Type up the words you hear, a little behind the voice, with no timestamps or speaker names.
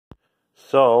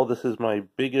So this is my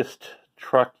biggest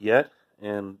truck yet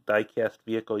and diecast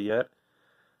vehicle yet.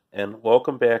 And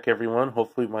welcome back, everyone.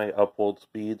 Hopefully my upload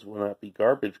speeds will not be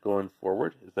garbage going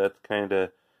forward, as that's kind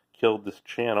of killed this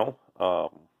channel.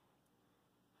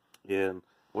 And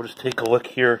we'll just take a look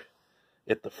here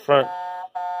at the front.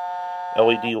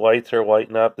 LED lights are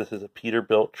lighting up. This is a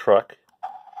Peterbilt truck.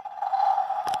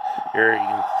 Here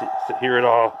you can hear it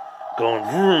all going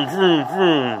vroom, vroom,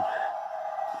 vroom.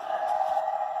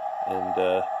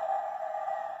 And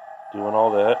doing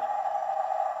all that.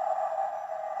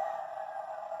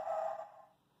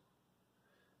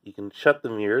 You can shut the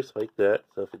mirrors like that,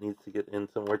 so if it needs to get in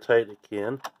somewhere tight, it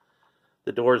can.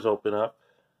 The doors open up.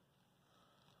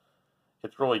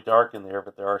 It's really dark in there,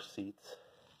 but there are seats.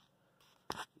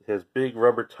 It has big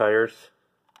rubber tires.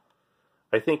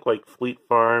 I think like Fleet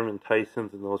Farm and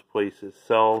Tyson's and those places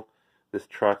sell this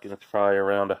truck, and it's probably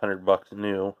around $100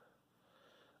 new.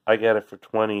 I got it for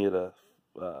 $20 at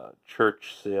a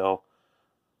church sale.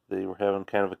 They were having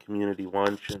kind of a community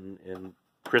lunch and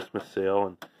Christmas sale,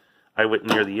 and I went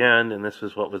near the end, and this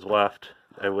is what was left.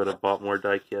 I would have bought more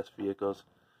diecast vehicles,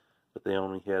 but they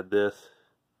only had this.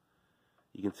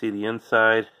 You can see the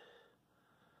inside.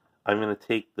 I'm going to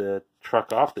take the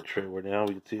truck off the trailer now.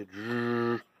 We can see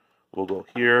it. We'll go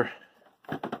here,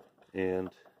 and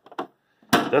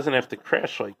it doesn't have to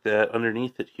crash like that.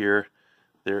 Underneath it here,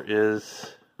 there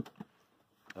is,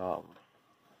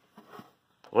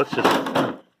 let's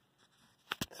just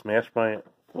smash my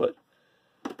foot.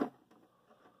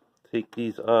 Take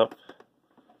these up,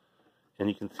 and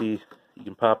you can see, you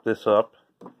can pop this up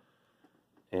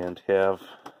and have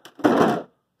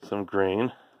some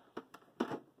grain.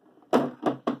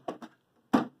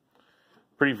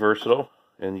 Pretty versatile,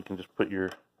 and you can just put your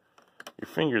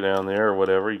finger down there or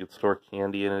whatever. You could store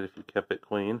candy in it if you kept it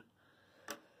clean.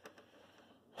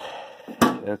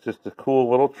 And it's just a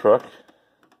cool little truck.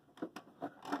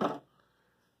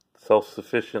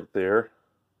 Self-sufficient there.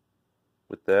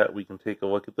 With that, we can take a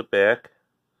look at the back.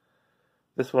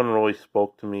 This one really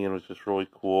spoke to me and was just really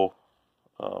cool.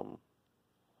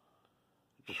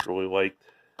 Just really liked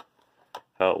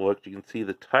how it looked. You can see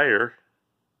the tire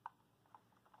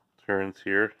turns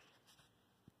here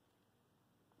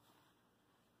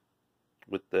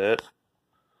with that.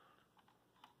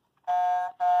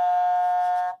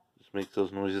 Just makes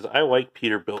those noises. I like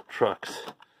Peterbilt trucks.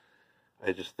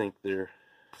 I just think they're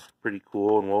pretty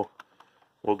cool, and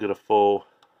we'll get a full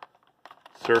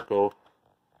circle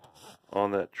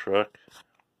on that truck.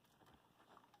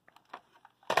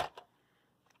 It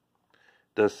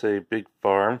does say Big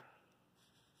Farm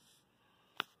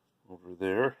over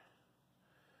there.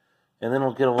 And then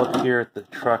we'll get a look here at the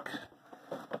truck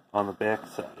on the back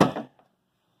side.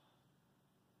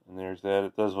 And there's that.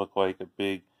 It does look like a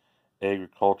big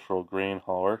agricultural grain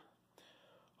hauler.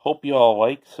 Hope you all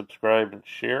like, subscribe, and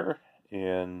share.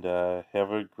 And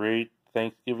have a great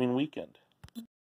Thanksgiving weekend.